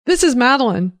This is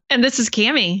Madeline. And this is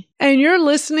Cami. And you're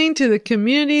listening to the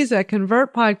Communities That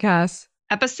Convert podcast.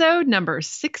 Episode number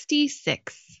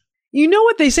 66. You know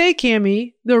what they say,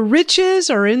 Cami? The riches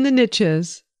are in the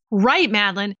niches. Right,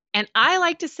 Madeline. And I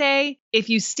like to say, if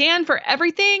you stand for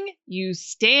everything, you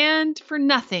stand for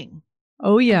nothing.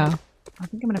 Oh, yeah. I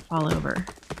think I'm going to fall over.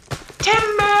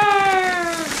 Timber!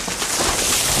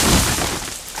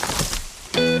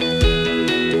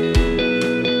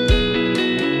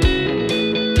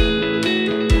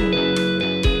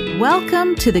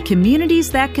 Welcome to the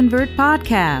Communities That Convert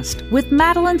podcast with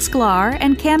Madeline Sklar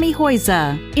and Cami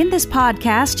Hoyza. In this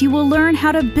podcast, you will learn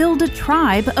how to build a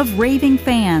tribe of raving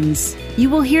fans. You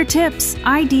will hear tips,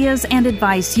 ideas, and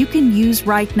advice you can use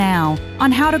right now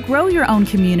on how to grow your own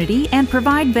community and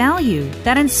provide value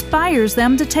that inspires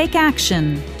them to take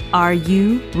action. Are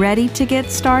you ready to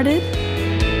get started?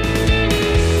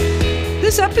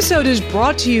 This episode is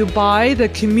brought to you by the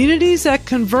Communities That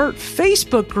Convert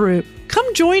Facebook group.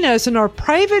 Come join us in our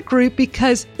private group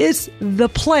because it's the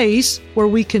place where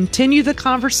we continue the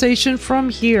conversation from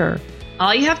here.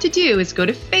 All you have to do is go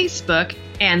to Facebook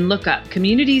and look up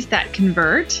Communities That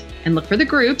Convert and look for the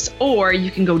groups, or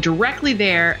you can go directly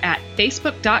there at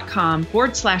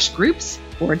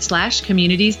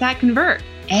facebook.com/groups/Communities That Convert.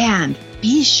 And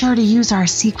be sure to use our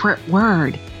secret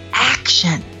word,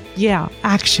 action. Yeah,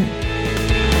 action.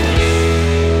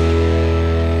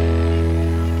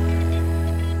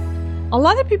 A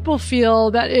lot of people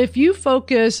feel that if you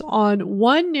focus on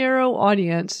one narrow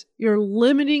audience, you're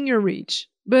limiting your reach.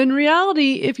 But in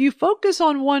reality, if you focus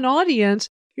on one audience,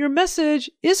 your message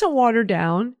isn't watered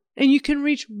down and you can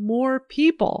reach more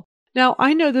people. Now,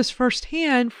 I know this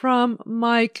firsthand from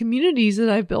my communities that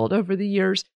I've built over the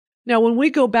years. Now, when we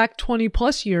go back 20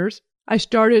 plus years, I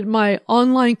started my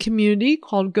online community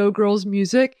called Go Girls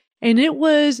Music, and it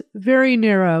was very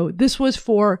narrow. This was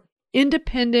for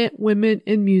independent women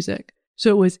in music.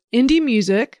 So it was indie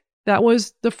music. That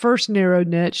was the first narrowed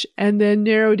niche, and then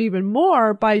narrowed even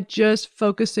more by just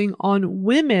focusing on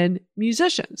women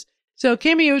musicians. So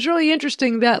Cami, it was really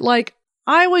interesting that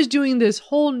I was doing this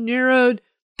whole narrowed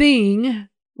thing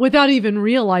without even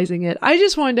realizing it. I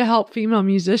just wanted to help female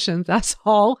musicians. That's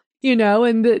all,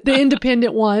 and the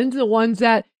independent ones, the ones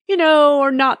that,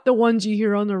 are not the ones you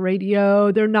hear on the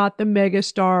radio. They're not the mega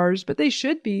stars, but they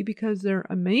should be because they're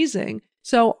amazing.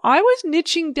 So I was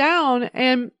niching down,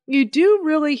 and you do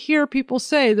really hear people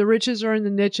say the riches are in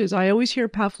the niches. I always hear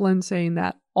Pat Flynn saying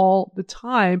that all the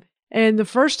time. And the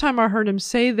first time I heard him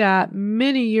say that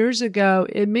many years ago,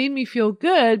 it made me feel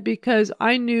good because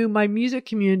I knew my music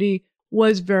community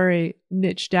was very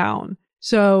niche down.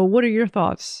 So what are your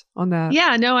thoughts on that?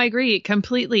 Yeah, no, I agree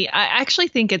completely. I actually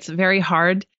think it's very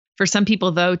hard for some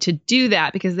people, though, to do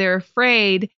that because they're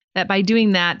afraid that by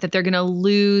doing that they're going to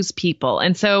lose people.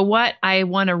 And so what I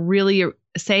want to really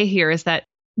say here is that,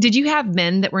 did you have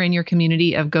men that were in your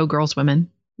community of Go Girls Women?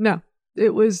 No,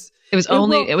 it was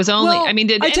only, well, I mean,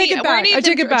 did I take it back. I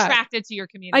take it back. Attracted to your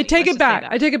community? I take it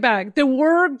back. There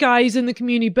were guys in the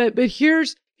community, but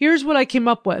here's what I came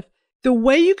up with. The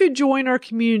way you could join our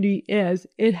community is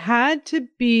it had to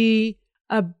be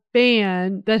a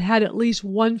band that had at least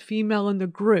one female in the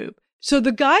group. So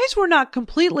the guys were not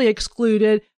completely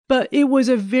excluded, but it was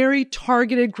a very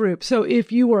targeted group. So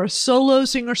if you were a solo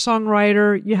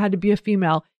singer-songwriter, you had to be a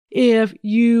female. If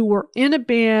you were in a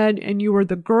band and you were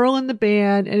the girl in the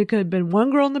band, and it could have been one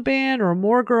girl in the band or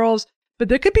more girls, but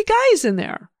there could be guys in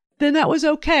there, then that was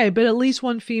okay, but at least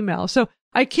one female. So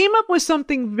I came up with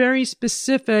something very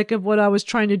specific of what I was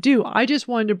trying to do. I just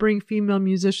wanted to bring female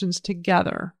musicians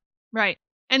together. Right.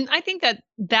 And I think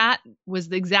that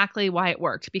was exactly why it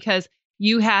worked, because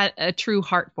you had a true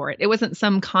heart for it. It wasn't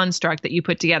some construct that you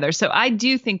put together. So I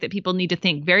do think that people need to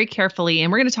think very carefully,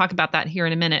 and we're going to talk about that here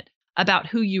in a minute, about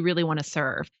who you really want to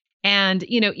serve. And,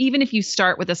 even if you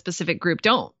start with a specific group,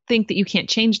 don't think that you can't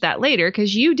change that later,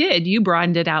 because you did. You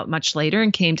broadened it out much later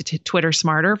and came to Twitter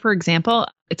Smarter, for example.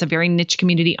 It's a very niche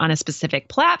community on a specific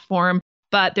platform,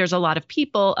 but there's a lot of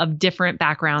people of different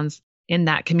backgrounds in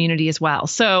that community as well.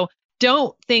 So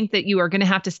don't think that you are going to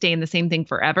have to stay in the same thing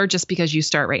forever just because you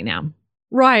start right now.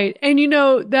 Right. And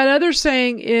that other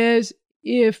saying is,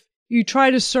 if you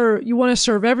try to serve, you want to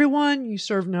serve everyone, you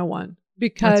serve no one.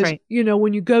 Because, right.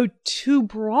 When you go too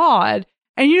broad,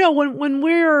 and, when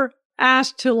we're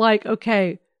asked to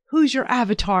okay, who's your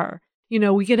avatar?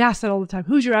 We get asked that all the time.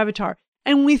 Who's your avatar?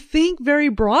 And we think very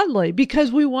broadly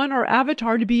because we want our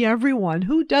avatar to be everyone.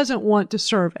 Who doesn't want to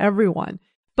serve everyone?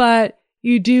 But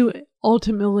you do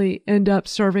ultimately end up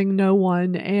serving no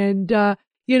one. And,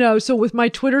 so with my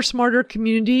Twitter Smarter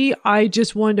community, I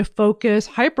just wanted to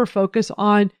hyper focus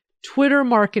on Twitter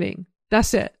marketing.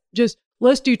 That's it. Just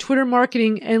let's do Twitter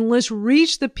marketing and let's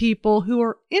reach the people who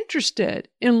are interested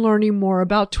in learning more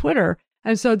about Twitter.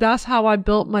 And so that's how I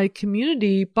built my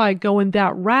community, by going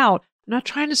that route. I'm not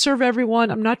trying to serve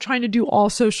everyone. I'm not trying to do all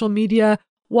social media.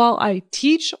 While I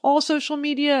teach all social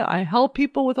media, I help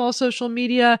people with all social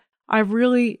media, I've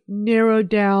really narrowed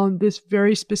down this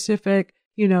very specific,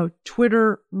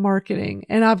 Twitter marketing.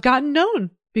 And I've gotten known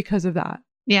because of that.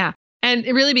 Yeah. And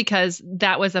really because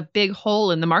that was a big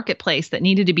hole in the marketplace that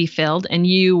needed to be filled. And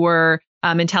you were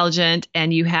intelligent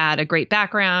and you had a great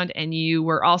background and you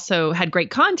were also had great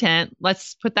content.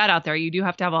 Let's put that out there. You do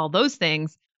have to have all those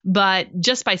things. But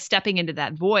just by stepping into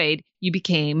that void, you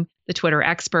became the Twitter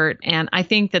expert. And I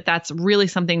think that that's really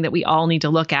something that we all need to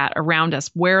look at around us.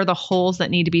 Where are the holes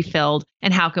that need to be filled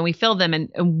and how can we fill them? And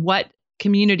what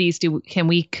communities can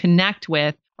we connect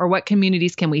with, or what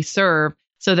communities can we serve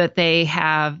so that they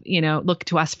have, look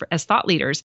to us as thought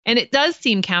leaders? And it does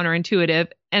seem counterintuitive.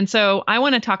 And so I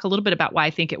want to talk a little bit about why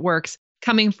I think it works,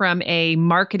 coming from a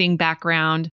marketing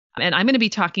background. And I'm going to be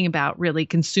talking about really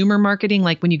consumer marketing,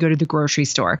 like when you go to the grocery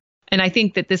store. And I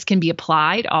think that this can be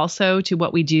applied also to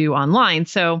what we do online.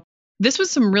 So this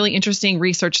was some really interesting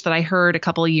research that I heard a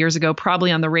couple of years ago,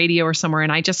 probably on the radio or somewhere.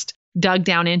 And I just dug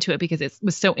down into it because it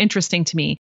was so interesting to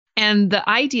me. And the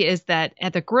idea is that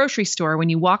at the grocery store, when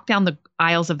you walk down the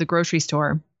aisles of the grocery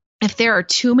store, if there are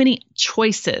too many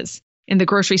choices in the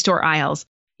grocery store aisles,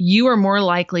 you are more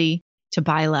likely to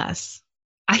buy less.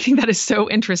 I think that is so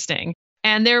interesting.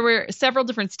 And there were several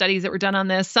different studies that were done on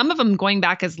this, some of them going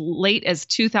back as late as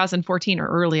 2014 or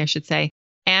early, I should say.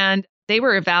 And they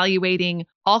were evaluating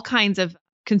all kinds of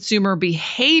consumer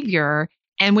behavior.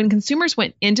 And when consumers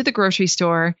went into the grocery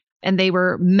store and they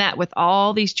were met with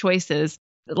all these choices,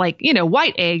 like,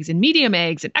 white eggs and medium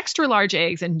eggs and extra large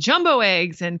eggs and jumbo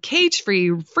eggs and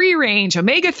cage-free, free-range,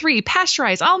 omega-3,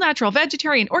 pasteurized, all-natural,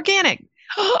 vegetarian, organic,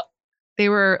 they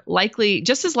were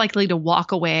just as likely to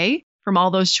walk away from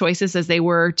all those choices as they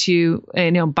were to,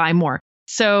 buy more.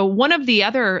 So one of the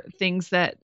other things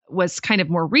that was kind of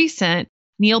more recent,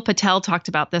 Neil Patel talked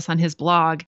about this on his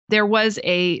blog. There was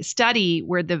a study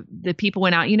where the people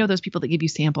went out, those people that give you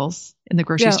samples in the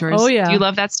grocery stores. Oh, yeah. Do you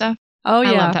love that stuff? Oh,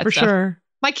 I yeah, love that for stuff. sure.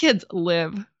 My kids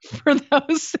live for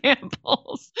those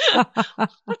samples.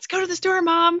 Let's go to the store,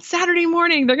 Mom. Saturday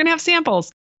morning, they're going to have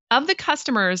samples. Of the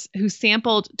customers who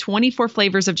sampled 24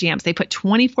 flavors of jams, they put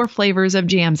 24 flavors of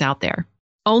jams out there.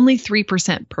 Only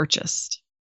 3% purchased.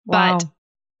 Wow. But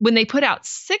when they put out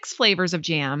 6 flavors of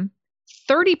jam,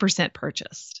 30%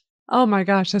 purchased. Oh my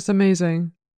gosh, that's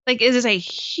amazing. Like, it is a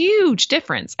huge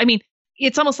difference. I mean,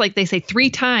 it's almost like they say 3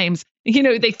 times,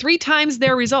 they 3 times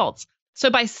their results. So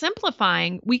by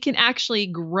simplifying, we can actually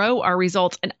grow our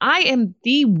results. And I am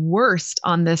the worst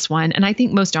on this one. And I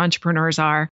think most entrepreneurs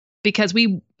are, because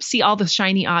we see all the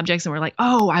shiny objects and we're like,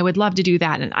 oh, I would love to do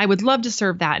that. And I would love to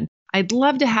serve that. And I'd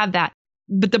love to have that.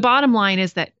 But the bottom line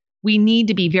is that we need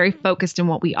to be very focused in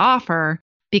what we offer,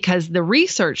 because the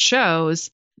research shows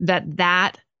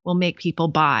that will make people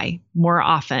buy more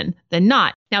often than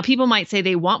not. Now, people might say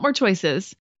they want more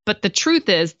choices, but the truth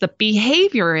is, the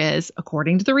behavior is,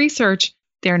 according to the research,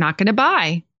 they're not going to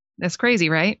buy. That's crazy,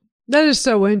 right? That is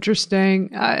so interesting.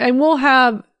 And we'll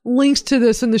have links to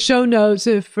this in the show notes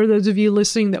if for those of you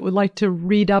listening that would like to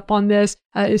read up on this.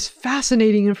 It's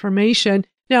fascinating information.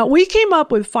 Now, we came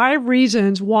up with 5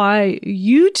 reasons why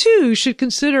you too should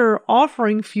consider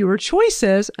offering fewer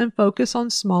choices and focus on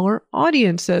smaller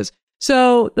audiences.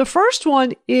 So the first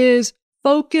one is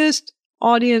focused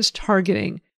audience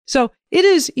targeting. So it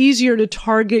is easier to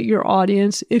target your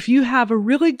audience if you have a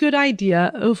really good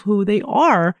idea of who they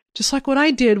are, just like what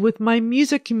I did with my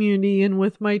music community and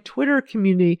with my Twitter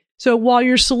community. So while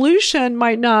your solution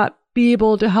might not be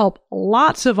able to help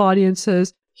lots of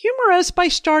audiences, humor us by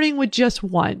starting with just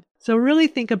one. So really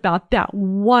think about that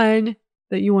one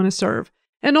that you want to serve.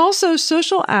 And also,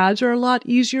 social ads are a lot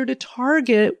easier to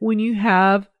target when you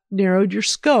have narrowed your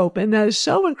scope. And that is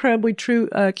so incredibly true,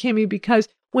 Cami, because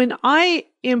when I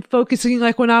am focusing,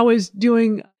 like when I was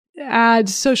doing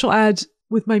ads, social ads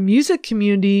with my music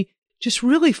community, just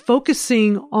really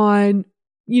focusing on,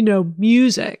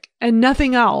 music and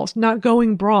nothing else, not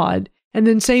going broad. And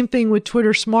then same thing with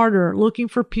Twitter Smarter, looking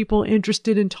for people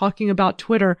interested in talking about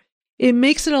Twitter. It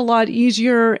makes it a lot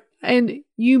easier. And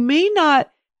you may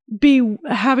not be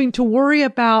having to worry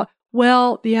about,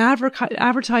 well, the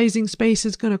advertising space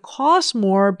is going to cost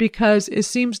more, because it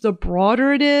seems the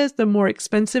broader it is, the more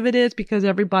expensive it is, because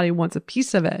everybody wants a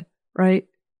piece of it, right?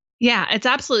 Yeah, it's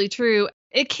absolutely true.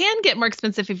 It can get more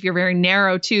expensive if you're very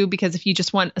narrow too, because if you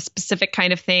just want a specific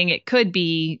kind of thing, it could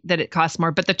be that it costs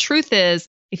more. But the truth is,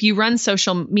 if you run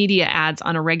social media ads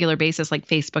on a regular basis, like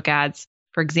Facebook ads,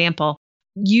 for example,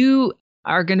 you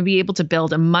are going to be able to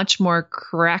build a much more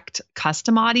correct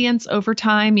custom audience over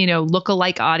time,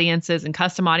 lookalike audiences and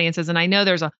custom audiences. And I know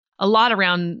there's a lot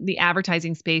around the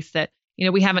advertising space that,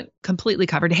 we haven't completely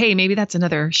covered. Hey, maybe that's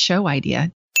another show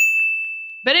idea.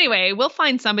 But anyway, we'll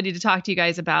find somebody to talk to you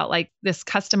guys about like this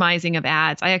customizing of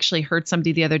ads. I actually heard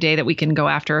somebody the other day that we can go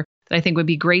after that I think would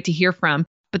be great to hear from.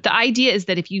 But the idea is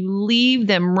that if you leave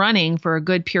them running for a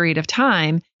good period of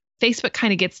time, Facebook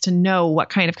kind of gets to know what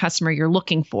kind of customer you're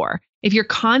looking for. If you're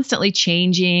constantly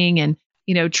changing and,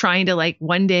 trying to like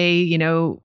one day,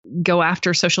 go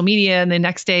after social media and the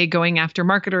next day going after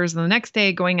marketers and the next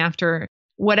day going after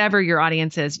whatever your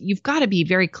audience is, you've got to be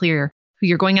very clear who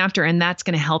you're going after. And that's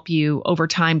going to help you over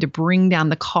time to bring down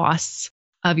the costs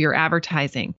of your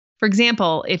advertising. For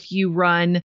example, if you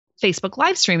run Facebook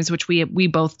live streams, which we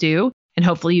both do, and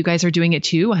hopefully you guys are doing it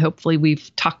too. Hopefully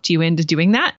we've talked you into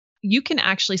doing that. You can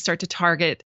actually start to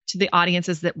target to the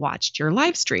audiences that watched your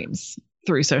live streams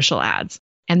through social ads.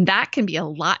 And that can be a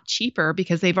lot cheaper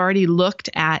because they've already looked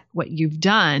at what you've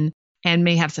done and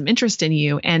may have some interest in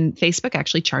you. And Facebook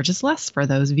actually charges less for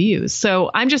those views.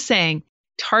 So I'm just saying,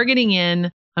 targeting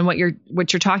in on what you're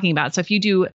talking about. So if you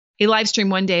do a live stream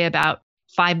one day about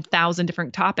 5,000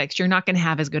 different topics, you're not going to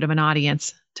have as good of an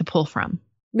audience to pull from.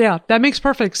 Yeah, that makes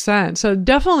perfect sense. So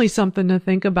definitely something to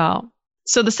think about.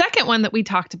 So the second one that we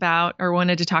talked about or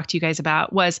wanted to talk to you guys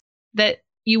about was that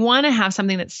you want to have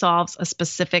something that solves a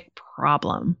specific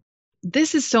problem.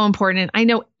 This is so important. I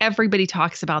know everybody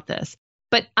talks about this,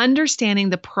 but understanding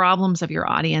the problems of your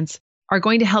audience are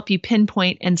going to help you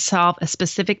pinpoint and solve a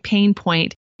specific pain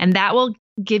point. And that will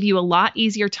give you a lot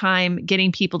easier time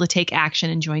getting people to take action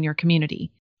and join your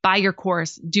community. Buy your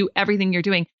course, do everything you're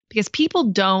doing, because people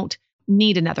don't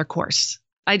need another course.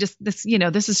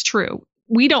 This is true.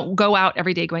 We don't go out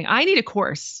every day going, I need a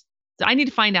course. I need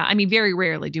to find out. I mean, very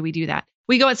rarely do we do that.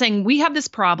 We go out saying, we have this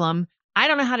problem. I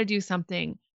don't know how to do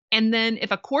something. And then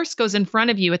if a course goes in front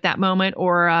of you at that moment,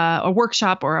 or a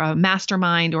workshop or a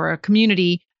mastermind or a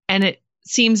community, and it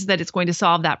seems that it's going to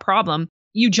solve that problem,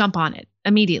 you jump on it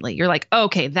immediately. You're like,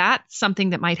 okay, that's something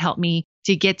that might help me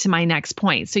to get to my next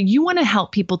point. So you want to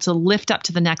help people to lift up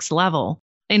to the next level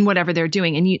in whatever they're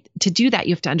doing. And to do that,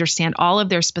 you have to understand all of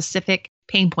their specific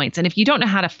pain points. And if you don't know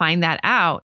how to find that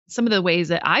out, some of the ways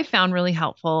that I found really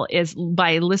helpful is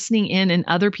by listening in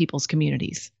other people's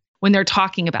communities when they're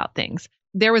talking about things.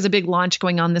 There was a big launch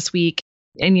going on this week,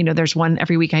 and there's one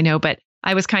every week, I know, but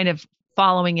I was kind of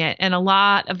following it. And a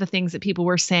lot of the things that people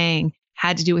were saying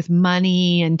had to do with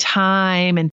money and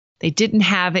time, and they didn't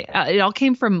have it. It all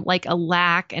came from like a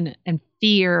lack and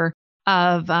fear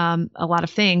of a lot of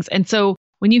things. And so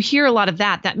when you hear a lot of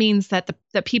that, that means that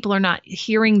that people are not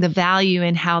hearing the value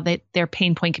in how their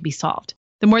pain point can be solved.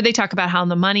 The more they talk about how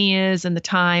the money is and the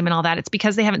time and all that, it's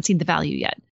because they haven't seen the value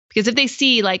yet. Because if they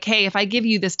see like, hey, if I give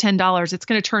you this $10, it's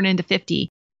going to turn into $50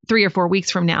 3 or 4 weeks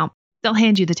from now, they'll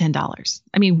hand you the $10.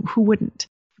 I mean, who wouldn't,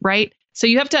 right? So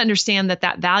you have to understand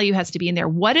that value has to be in there.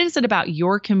 What is it about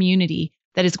your community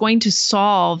that is going to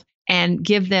solve and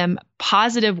give them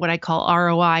positive, what I call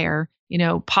ROI, or,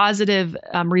 positive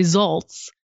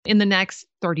results in the next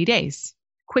 30 days,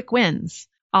 quick wins,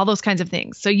 all those kinds of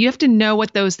things. So you have to know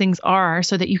what those things are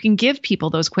so that you can give people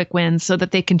those quick wins so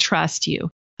that they can trust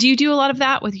you. Do you do a lot of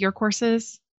that with your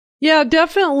courses? Yeah,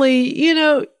 definitely.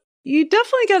 You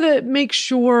definitely got to make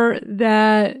sure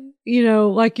that,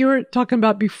 like you were talking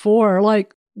about before,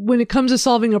 like when it comes to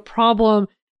solving a problem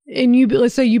and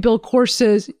let's say you build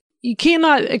courses, you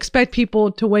cannot expect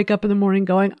people to wake up in the morning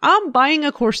going, I'm buying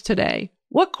a course today.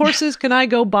 What courses can I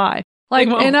go buy? Like,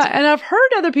 and I've heard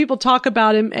other people talk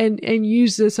about him and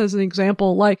use this as an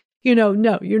example. Like,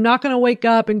 no, you're not going to wake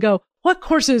up and go, what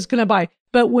courses can I buy?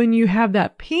 But when you have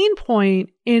that pain point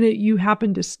and you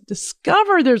happen to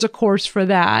discover there's a course for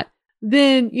that,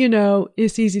 then,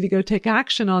 it's easy to go take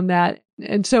action on that.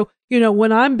 And so,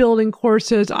 when I'm building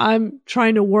courses, I'm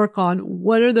trying to work on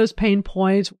what are those pain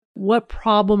points? What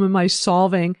problem am I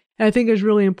solving? And I think it's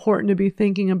really important to be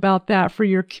thinking about that for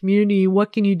your community.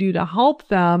 What can you do to help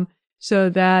them so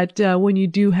that when you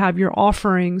do have your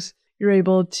offerings, you're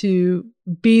able to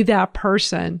be that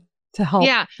person to help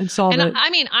and solve it. I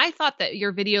mean, I thought that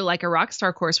your Video Like a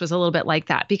Rockstar course was a little bit like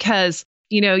that because,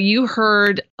 you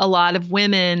heard a lot of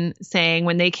women saying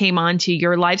when they came onto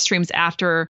your live streams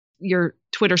after your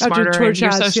Twitter Smarter and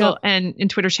your social and in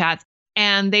Twitter chats,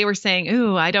 and they were saying,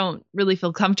 ooh, I don't really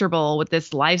feel comfortable with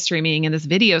this live streaming and this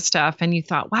video stuff. And you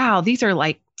thought, wow, these are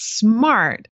like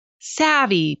smart,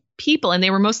 savvy people. And they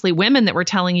were mostly women that were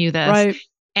telling you this. Right.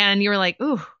 And you were like,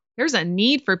 ooh, there's a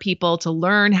need for people to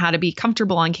learn how to be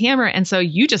comfortable on camera. And so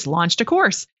you just launched a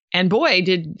course And boy,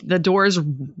 did the doors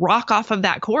rock off of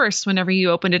that course whenever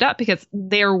you opened it up, because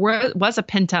there was a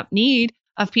pent up need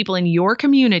of people in your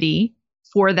community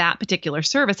for that particular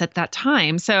service at that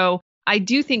time. So I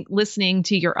do think listening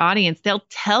to your audience, they'll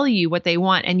tell you what they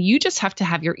want, and you just have to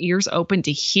have your ears open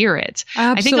to hear it.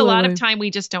 Absolutely. I think a lot of time we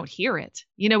just don't hear it.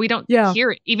 We don't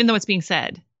hear it, even though it's being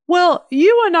said. Well,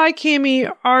 you and I,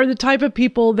 Cami, are the type of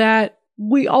people that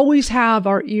we always have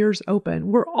our ears open.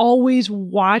 We're always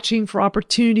watching for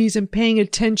opportunities and paying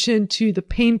attention to the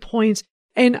pain points.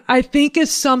 And I think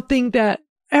it's something that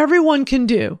everyone can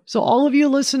do. So all of you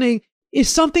listening, is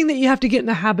something that you have to get in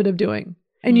the habit of doing.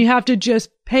 And you have to just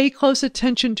pay close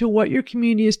attention to what your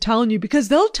community is telling you, because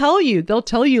they'll tell you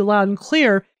loud and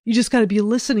clear. You just got to be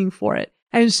listening for it.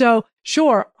 And so,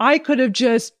 sure, I could have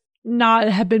just not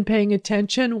have been paying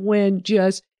attention when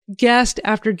just guest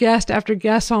after guest after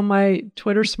guest on my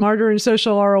Twitter Smarter and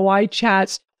Social ROI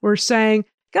chats were saying,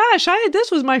 gosh,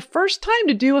 this was my first time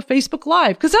to do a Facebook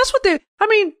Live. Because that's what they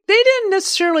didn't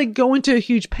necessarily go into a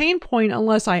huge pain point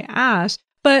unless I asked,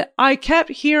 but I kept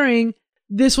hearing,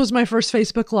 this was my first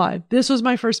Facebook Live. This was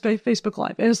my first Facebook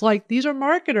Live. And it's like, these are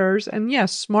marketers, and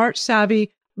yes, smart,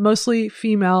 savvy, mostly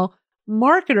female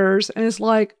marketers. And it's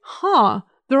like,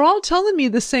 they're all telling me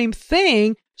the same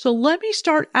thing. So let me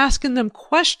start asking them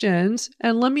questions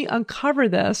and let me uncover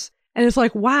this. And it's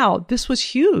like, wow, this was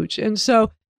huge. And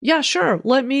so, yeah, sure.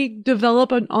 Let me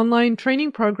develop an online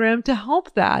training program to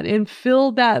help that and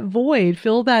fill that void,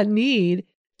 fill that need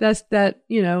that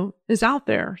is out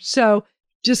there. So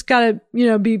just got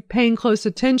to, be paying close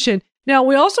attention. Now,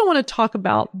 we also want to talk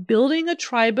about building a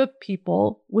tribe of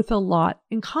people with a lot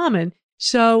in common.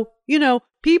 So,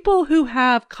 people who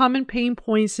have common pain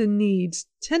points and needs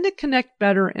tend to connect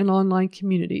better in online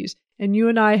communities. And you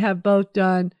and I have both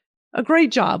done a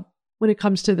great job when it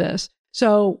comes to this.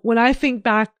 So when I think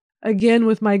back again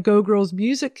with my Go Girls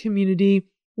music community,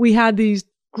 we had these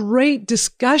great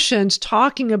discussions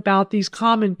talking about these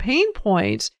common pain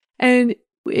points. And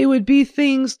it would be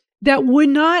things that would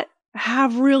not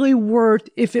have really worked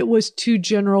if it was too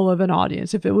general of an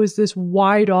audience, if it was this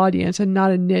wide audience and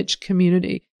not a niche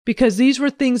community. Because these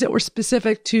were things that were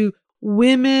specific to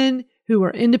women who were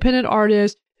independent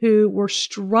artists, who were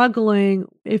struggling.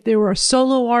 If they were a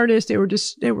solo artist,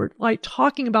 they were like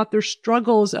talking about their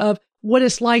struggles of what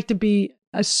it's like to be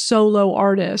a solo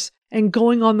artist and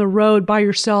going on the road by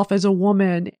yourself as a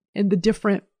woman and the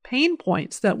different pain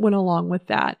points that went along with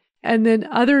that. And then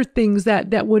other things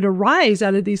that would arise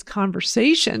out of these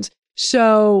conversations.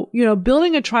 So,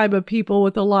 building a tribe of people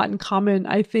with a lot in common,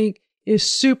 I think, is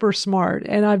super smart.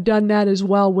 And I've done that as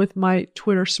well with my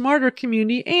Twitter Smarter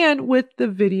community and with the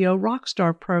Video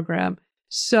Rockstar program.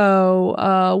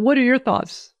 So, what are your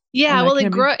thoughts? Yeah, well,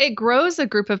 it grows a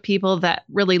group of people that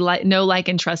really know, like,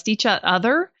 and trust each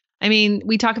other. I mean,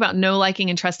 we talk about know, liking,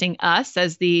 and trusting us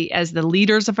as the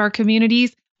leaders of our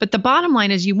communities. But the bottom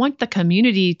line is you want the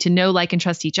community to know, like, and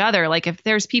trust each other. Like, if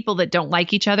there's people that don't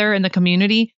like each other in the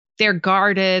community, they're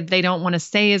guarded. They don't want to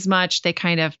say as much. They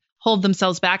kind of hold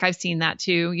themselves back. I've seen that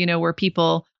too, where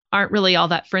people aren't really all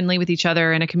that friendly with each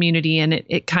other in a community, and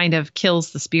it kind of kills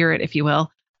the spirit, if you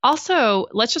will. Also,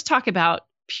 let's just talk about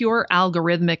pure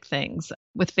algorithmic things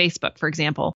with Facebook, for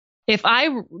example. If I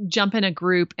jump in a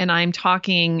group and I'm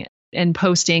talking and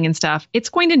posting and stuff, it's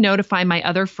going to notify my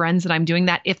other friends that I'm doing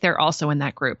that if they're also in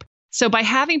that group. So by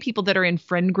having people that are in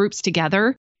friend groups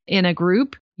together in a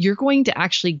group, you're going to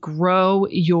actually grow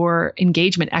your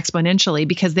engagement exponentially,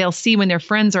 because they'll see when their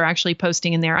friends are actually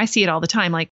posting in there. I see it all the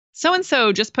time. Like,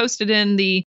 so-and-so just posted in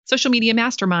the social media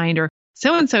mastermind, or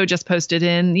so-and-so just posted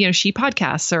in, She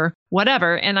Podcasts or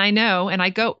whatever. And I know, and I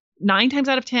go 9 times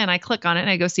out of 10, I click on it and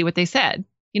I go see what they said.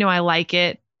 I like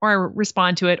it, or I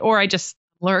respond to it, or I just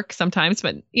lurk sometimes,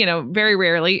 but, very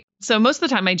rarely. So most of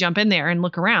the time I jump in there and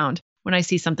look around when I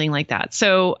see something like that.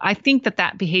 So I think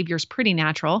that behavior is pretty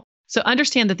natural. So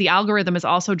understand that the algorithm is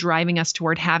also driving us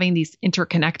toward having these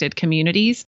interconnected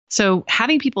communities. So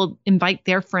having people invite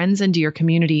their friends into your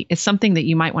community is something that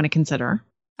you might want to consider.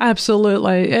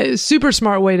 Absolutely. A super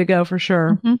smart way to go, for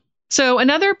sure. Mm-hmm. So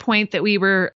another point that we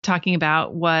were talking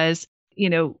about was,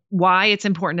 why it's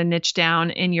important to niche down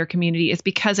in your community is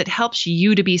because it helps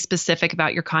you to be specific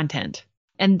about your content.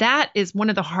 And that is one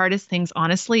of the hardest things,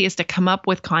 honestly, is to come up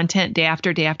with content day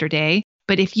after day after day.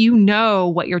 But if you know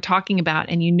what you're talking about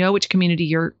and you know which community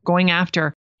you're going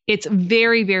after, it's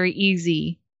very, very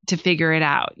easy to figure it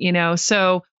out,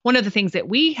 So one of the things that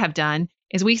we have done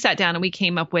is we sat down and we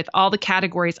came up with all the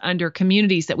categories under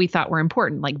communities that we thought were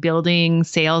important, like building,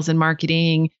 sales and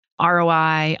marketing,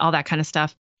 ROI, all that kind of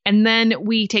stuff. And then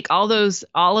we take all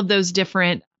of those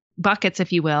different buckets,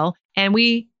 if you will, and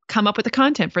we come up with the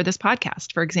content for this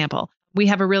podcast, for example. We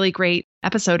have a really great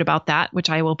episode about that, which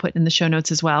I will put in the show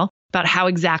notes as well, about how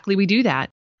exactly we do that.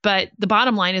 But the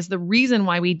bottom line is the reason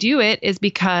why we do it is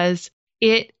because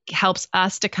it helps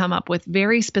us to come up with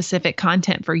very specific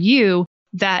content for you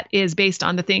that is based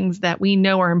on the things that we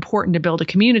know are important to build a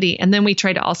community. And then we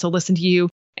try to also listen to you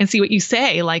and see what you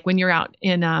say. Like when you're out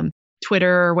in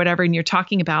Twitter or whatever, and you're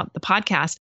talking about the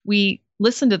podcast, we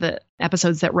listen to the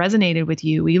episodes that resonated with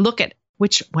you. We look at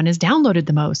which one is downloaded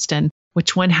the most and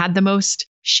which one had the most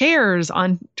shares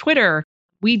on Twitter.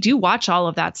 We do watch all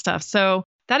of that stuff. So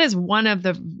that is one of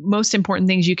the most important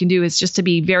things you can do, is just to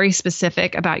be very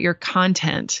specific about your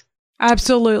content.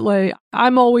 Absolutely.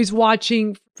 I'm always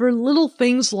watching for little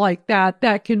things like that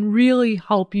that can really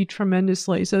help you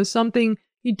tremendously. So something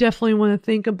you definitely want to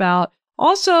think about.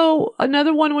 Also,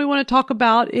 another one we want to talk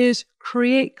about is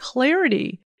create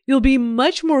clarity. You'll be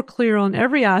much more clear on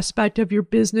every aspect of your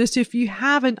business if you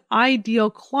have an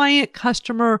ideal client,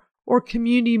 customer, or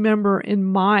community member in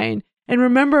mind. And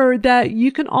remember that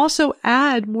you can also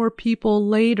add more people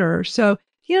later. So,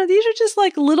 these are just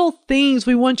like little things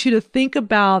we want you to think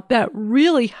about that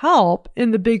really help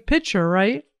in the big picture,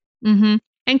 right? Mm-hmm.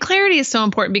 And clarity is so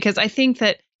important, because I think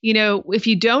that, if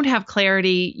you don't have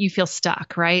clarity, you feel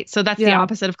stuck, right? So that's the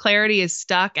opposite of clarity, is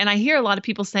stuck. And I hear a lot of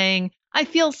people saying, I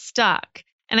feel stuck.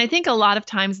 And I think a lot of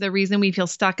times the reason we feel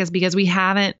stuck is because we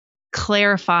haven't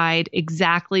clarified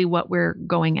exactly what we're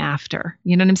going after.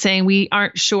 You know what I'm saying? We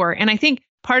aren't sure. And I think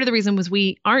part of the reason was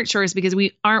we aren't sure is because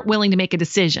we aren't willing to make a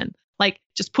decision. Like,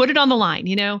 just put it on the line,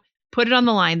 put it on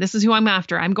the line. This is who I'm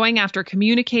after. I'm going after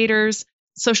communicators,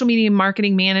 social media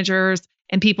marketing managers,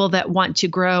 and people that want to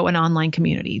grow an online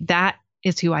community. That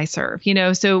is who I serve,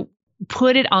 so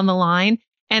put it on the line.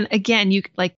 And again,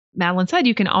 like Madeline said,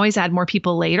 you can always add more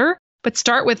people later, but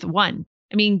start with one.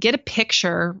 Get a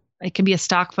picture. It can be a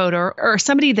stock photo or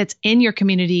somebody that's in your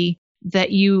community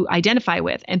that you identify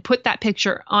with, and put that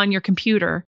picture on your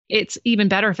computer. It's even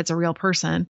better if it's a real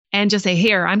person, and just say,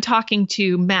 here, I'm talking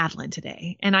to Madeline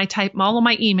today. And I type all of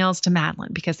my emails to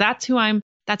Madeline, because that's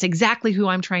exactly who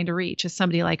I'm trying to reach, is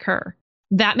somebody like her.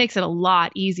 That makes it a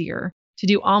lot easier to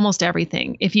do almost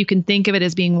everything if you can think of it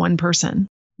as being one person.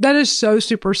 That is so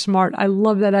super smart. I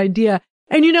love that idea.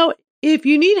 And if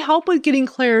you need help with getting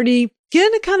clarity,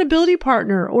 get an accountability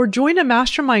partner or join a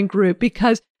mastermind group,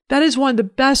 because that is one of the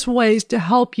best ways to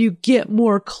help you get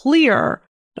more clear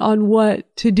on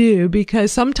what to do,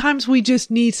 because sometimes we just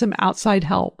need some outside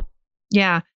help.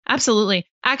 Yeah, absolutely.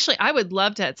 Actually, I would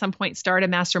love to at some point start a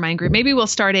mastermind group. Maybe we'll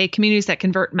start a Communities That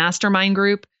Convert mastermind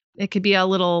group. It could be a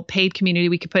little paid community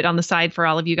we could put on the side for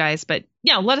all of you guys. But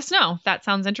let us know if that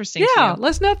sounds interesting. Yeah, let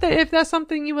us know if that's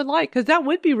something you would like, because that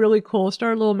would be really cool.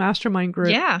 Start a little mastermind group.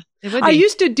 Yeah, it would be. I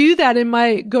used to do that in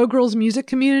my Go Girls music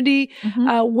community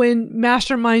when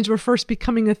masterminds were first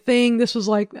becoming a thing. This was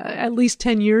like at least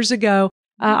 10 years ago.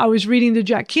 I was reading the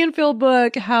Jack Canfield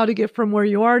book, How to Get From Where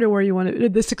You Are to Where You Want to,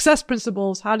 the Success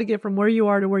Principles, How to Get From Where You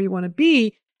Are to Where You Want to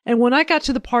Be. And when I got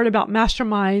to the part about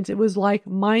masterminds, it was like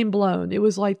mind blown. It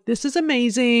was like, this is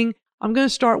amazing. I'm going to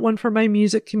start one for my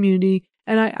music community.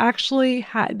 And I actually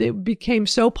it became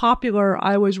so popular,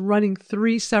 I was running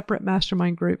 3 separate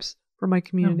mastermind groups for my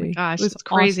community. Oh my gosh, it's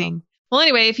crazy. Awesome. Well,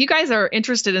 anyway, if you guys are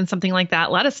interested in something like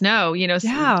that, let us know.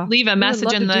 Leave a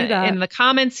message in the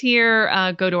comments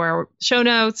here. Go to our show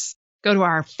notes. Go to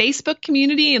our Facebook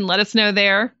community and let us know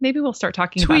there. Maybe we'll start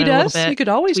talking about it a little bit. You could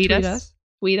always tweet us.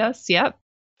 Tweet us. Yep.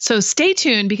 So stay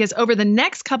tuned, because over the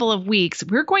next couple of weeks,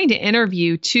 we're going to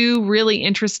interview 2 really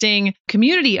interesting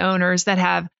community owners that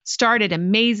have started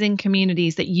amazing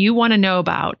communities that you want to know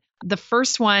about. The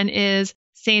first one is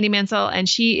Sandy Mansell, and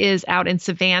she is out in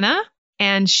Savannah,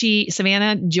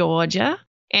 Georgia.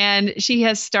 And she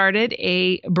has started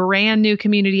a brand new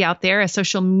community out there, a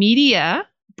social media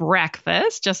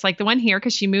breakfast, just like the one here,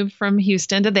 because she moved from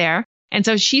Houston to there. And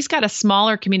so she's got a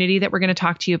smaller community that we're going to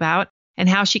talk to you about, and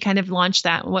how she kind of launched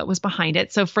that and what was behind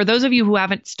it. So for those of you who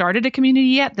haven't started a community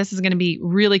yet, this is going to be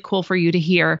really cool for you to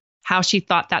hear how she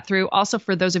thought that through. Also,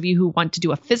 for those of you who want to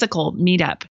do a physical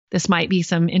meetup, this might be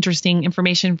some interesting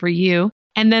information for you.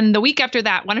 And then the week after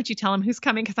that, why don't you tell them who's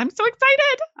coming? Because I'm so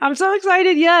excited. I'm so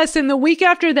excited. Yes. And the week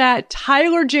after that,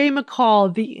 Tyler J.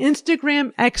 McCall, the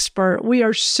Instagram expert. We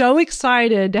are so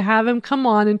excited to have him come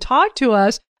on and talk to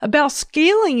us about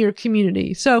scaling your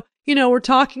community. So, we're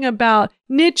talking about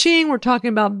niching, we're talking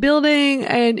about building,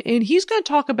 and he's going to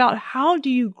talk about how do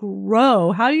you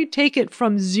grow? How do you take it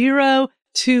from 0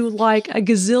 to like a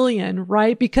gazillion,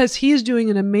 right? Because he is doing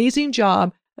an amazing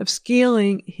job of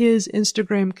scaling his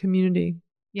Instagram community.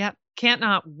 Yep.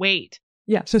 Cannot wait.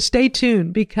 Yeah. So stay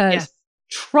tuned, because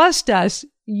trust us,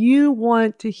 You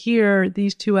want to hear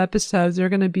these 2 episodes. They're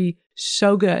going to be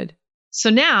so good. So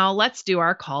now let's do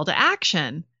our call to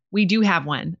action. We do have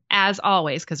one, as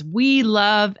always, because we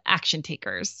love action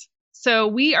takers. So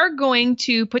we are going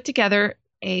to put together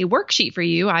a worksheet for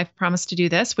you. I've promised to do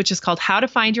this, which is called How to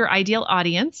Find Your Ideal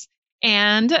Audience.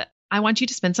 And I want you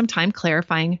to spend some time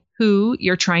clarifying who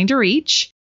you're trying to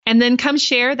reach. And then come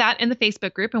share that in the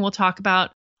Facebook group. And we'll talk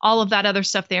about all of that other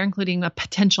stuff there, including a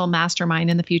potential mastermind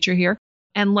in the future here.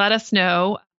 And let us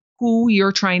know who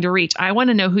you're trying to reach. I want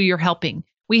to know who you're helping.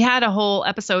 We had a whole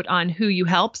episode on who you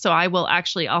help, so I will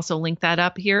actually also link that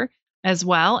up here as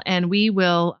well. And we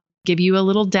will give you a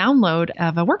little download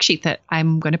of a worksheet that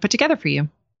I'm going to put together for you.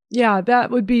 Yeah,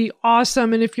 that would be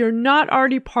awesome. And if you're not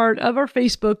already part of our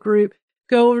Facebook group,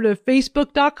 go over to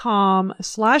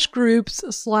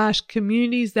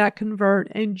facebook.com/groups/communities that convert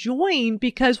and join,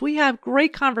 because we have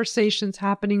great conversations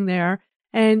happening there.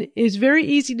 And it's very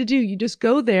easy to do. You just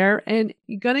go there and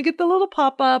you're going to get the little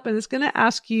pop-up and it's going to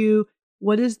ask you,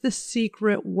 what is the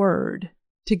secret word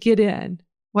to get in?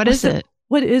 What is it?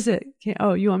 What is it?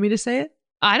 Oh, you want me to say it?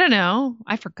 I don't know.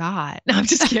 I forgot. No, I'm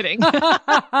just kidding.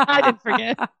 I didn't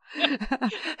forget.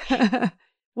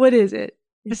 What is it?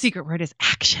 The secret word is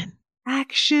action.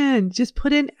 Action. Just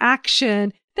put in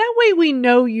action. That way we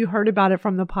know you heard about it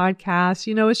from the podcast.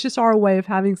 You know, it's just our way of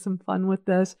having some fun with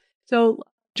this. So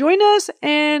join us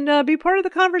and be part of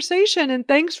the conversation. And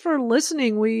thanks for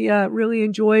listening. We really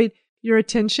enjoyed your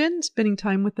attention, spending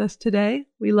time with us today.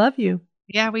 We love you.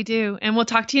 Yeah, we do. And we'll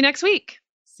talk to you next week.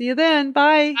 See you then.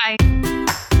 Bye. Bye.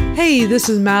 Hey, this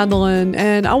is Madeline,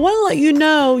 and I want to let you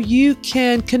know you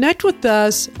can connect with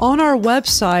us on our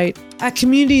website at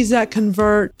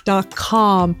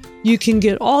communitiesthatconvert.com. You can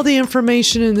get all the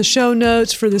information in the show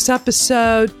notes for this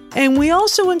episode, and we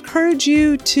also encourage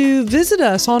you to visit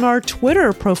us on our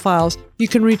Twitter profiles. You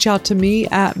can reach out to me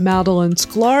at Madeline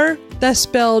Sklar. That's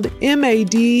spelled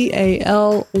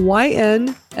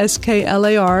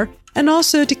MADALYNSKLAR, and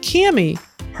also to Cami.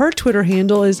 Her Twitter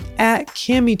handle is at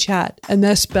CamiChat, and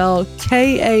that's spelled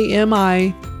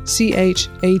KAMICHAT.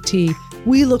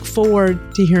 We look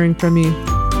forward to hearing from you.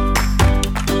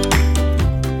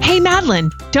 Hey,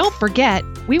 Madeline, don't forget,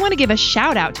 we want to give a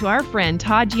shout out to our friend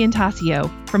Todd Giantasio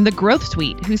from the Growth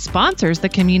Suite, who sponsors the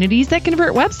Communities That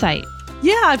Convert website.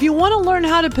 Yeah, if you want to learn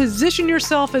how to position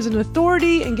yourself as an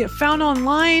authority and get found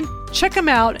online, check them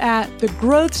out at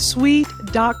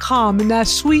thegrowthsuite.com, and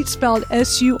that's suite spelled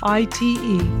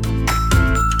SUITE.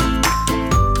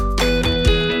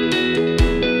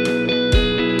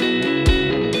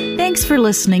 Thanks for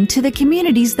listening to the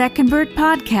Communities That Convert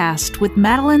podcast with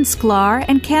Madeline Sklar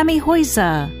and Cami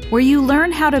Hoyza, where you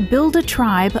learn how to build a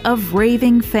tribe of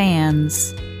raving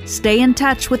fans. Stay in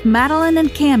touch with Madeline and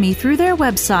Cami through their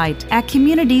website at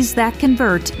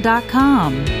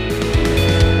communitiesthatconvert.com.